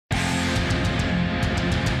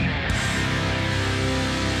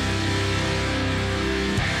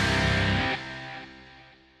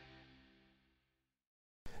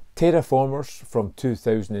Terra Formars from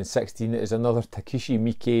 2016 is another Takashi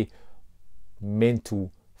Miike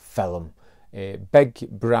mental film. Big,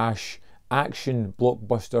 brash, action,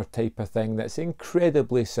 blockbuster type of thing that's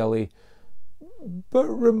incredibly silly, but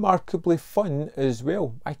remarkably fun as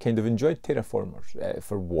well. I kind of enjoyed Terra Formars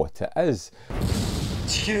for what it is.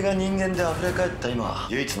 地球が人間で溢れ返った今、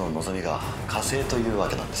唯一の望みが火星というわ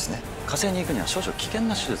けなんですね。火星に行くには少々危険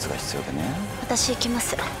な手術が必要でね。私行きま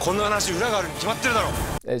す。こんな話裏があるに決まってるだろ。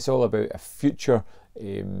It's all about a future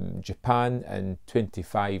Japan in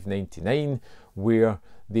 2599 where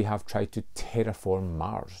they have tried to terraform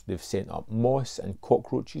Mars. They've sent up moss and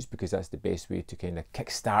cockroaches because that's the best way to kind of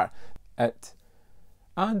kickstart it.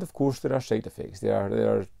 And of course there are side effects. There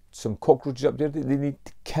are some cockroaches up there that they need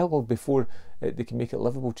to kill before they can make it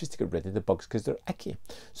livable, just to get rid of the bugs because they're icky.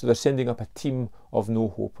 So they're sending up a team of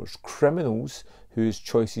no-hopers, criminals whose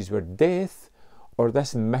choices were death or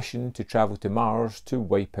this mission to travel to Mars to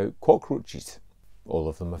wipe out cockroaches. All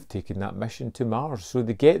of them have taken that mission to Mars. So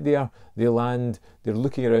they get there, they land, they're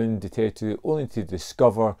looking around the territory only to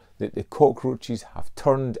discover that the cockroaches have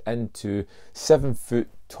turned into 7-foot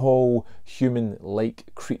tall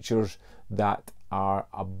human-like creatures that are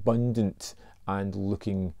abundant and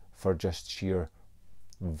looking for just sheer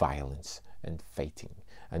violence and fighting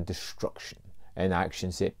and destruction and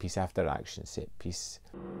action set piece after action set piece.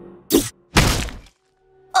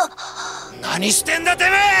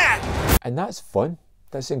 And that's fun.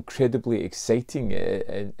 That's incredibly exciting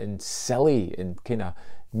and silly and kind of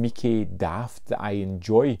Miike daft that I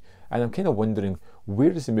enjoy. And I'm kind of wondering,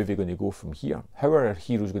 where is the movie going to go from here? How are our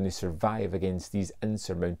heroes going to survive against these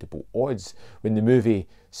insurmountable odds when the movie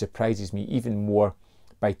surprises me even more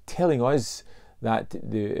by telling us that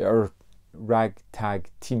our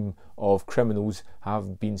ragtag team of criminals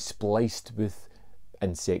have been spliced with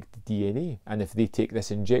insect DNA, and if they take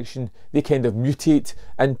this injection they kind of mutate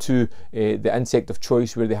into the insect of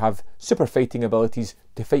choice where they have super fighting abilities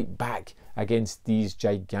to fight back against these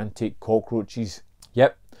gigantic cockroaches.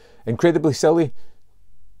 Yep, incredibly silly,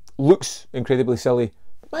 looks incredibly silly,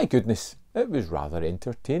 but my goodness, it was rather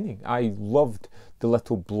entertaining. I loved the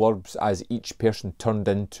little blurbs as each person turned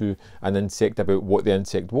into an insect about what the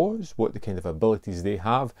insect was, what the kind of abilities they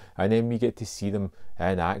have, and then we get to see them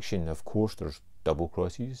in action. Of course there's double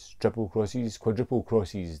crosses, triple crosses, quadruple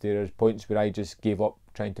crosses. There are points where I just gave up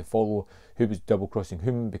trying to follow who was double crossing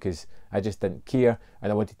whom because I just didn't care and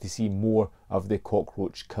I wanted to see more of the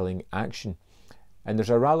cockroach killing action. And there's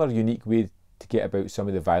a rather unique way to get about some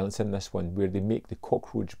of the violence in this one where they make the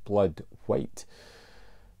cockroach blood white,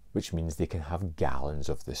 which means they can have gallons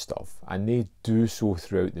of the stuff, and they do so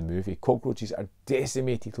throughout the movie. Cockroaches are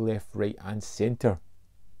decimated left, right and centre.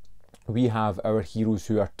 We have our heroes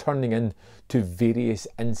who are turning in to various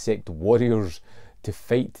insect warriors to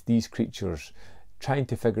fight these creatures, trying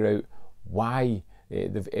to figure out why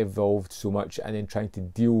they've evolved so much and then trying to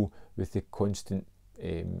deal with the constant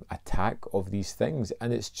attack of these things.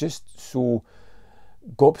 And it's just so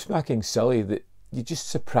gobsmacking silly that you're just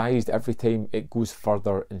surprised every time it goes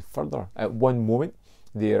further and further. At one moment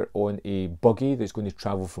they're on a buggy that's going to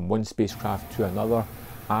travel from one spacecraft to another,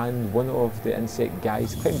 and one of the insect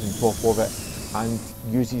guys climbs on top of it and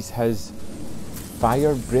uses his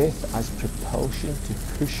fire breath as propulsion to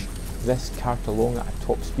push this cart along at a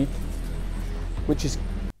top speed, which is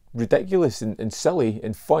ridiculous and silly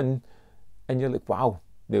and fun. And you're like, wow,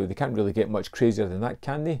 they can't really get much crazier than that,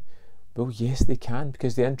 can they? Well, yes they can,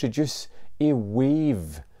 because they introduce a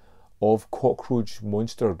wave of cockroach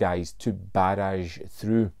monster guys to barrage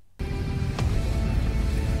through.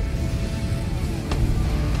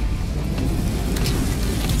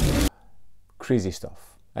 Crazy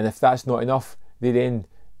stuff. And if that's not enough, they then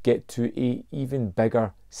get to a even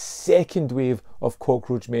bigger second wave of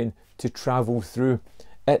cockroach men to travel through.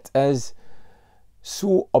 It is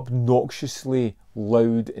so obnoxiously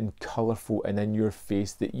loud and colourful and in your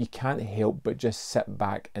face that you can't help but just sit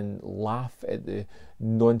back and laugh at the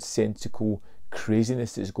nonsensical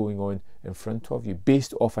craziness that's going on in front of you.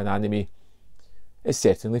 Based off an anime, it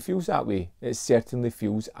certainly feels that way. It certainly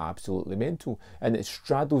feels absolutely mental, and it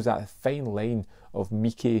straddles that fine line of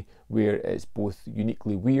Miike where it's both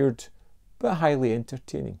uniquely weird but highly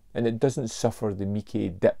entertaining, and it doesn't suffer the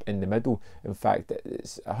Miike dip in the middle. In fact,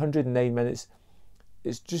 it's 109 minutes.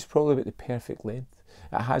 It's just probably about the perfect length.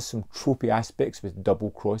 It has some tropey aspects with double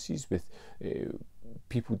crosses, with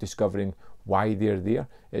people discovering why they're there.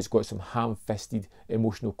 It's got some ham-fisted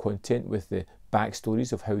emotional content with the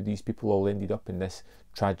backstories of how these people all ended up in this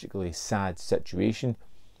tragically sad situation.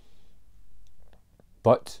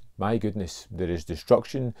 But my goodness, there is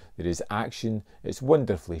destruction, there is action, it's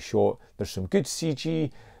wonderfully shot, there's some good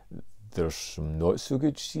CG, There's some not so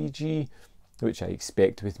good CG, which I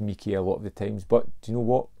expect with Miike a lot of the times, but do you know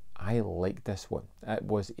what? I like this one. It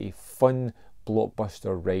was a fun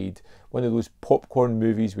blockbuster ride, one of those popcorn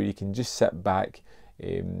movies where you can just sit back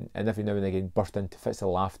and every now and again burst into fits of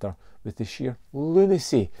laughter with the sheer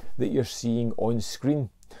lunacy that you're seeing on screen.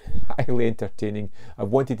 Highly entertaining. I've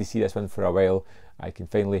wanted to see this one for a while. I can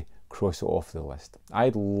finally cross it off the list.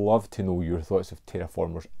 I'd love to know your thoughts of Terra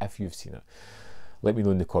Formars if you've seen it. Let me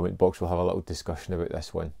know in the comment box. We'll have a little discussion about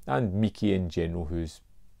this one and Miike in general, who's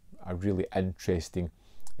a really interesting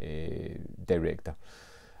director.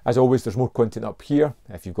 As always, there's more content up here.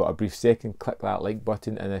 If you've got a brief second, click that like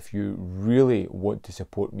button, and if you really want to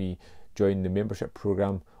support me, join the membership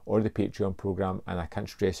program or the Patreon program, and I can't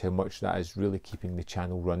stress how much that is really keeping the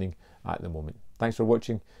channel running at the moment. Thanks for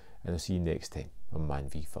watching, and I'll see you next time on Man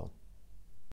v Film.